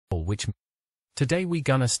which... Today we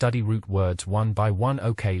gonna study root words one by one.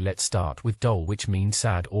 Okay, let's start with dole, which means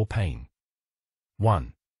sad or pain.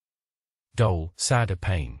 1. Dole, sad or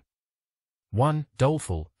pain. 1.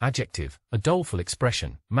 Doleful, adjective, a doleful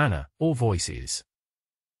expression, manner, or voice is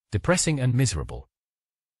depressing and miserable.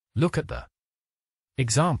 Look at the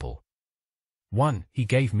example. 1. He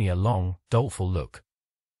gave me a long, doleful look.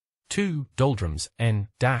 2. Doldrums,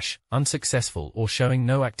 unsuccessful or showing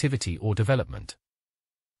no activity or development.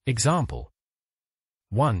 Example.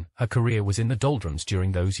 1. Her career was in the doldrums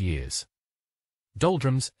during those years.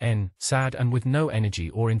 Doldrums, sad and with no energy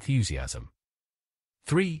or enthusiasm.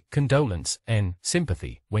 3. Condolence,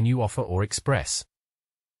 sympathy, when you offer or express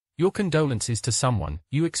your condolences to someone,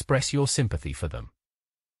 you express your sympathy for them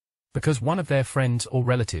because one of their friends or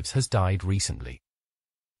relatives has died recently.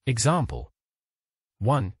 Example.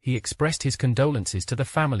 1. He expressed his condolences to the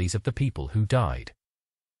families of the people who died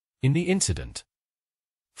in the incident.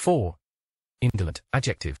 4. Indolent,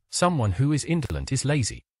 adjective, someone who is indolent is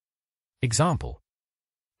lazy. Example.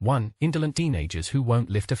 1. Indolent teenagers who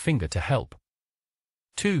won't lift a finger to help.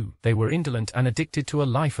 2. They were indolent and addicted to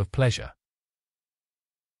a life of pleasure.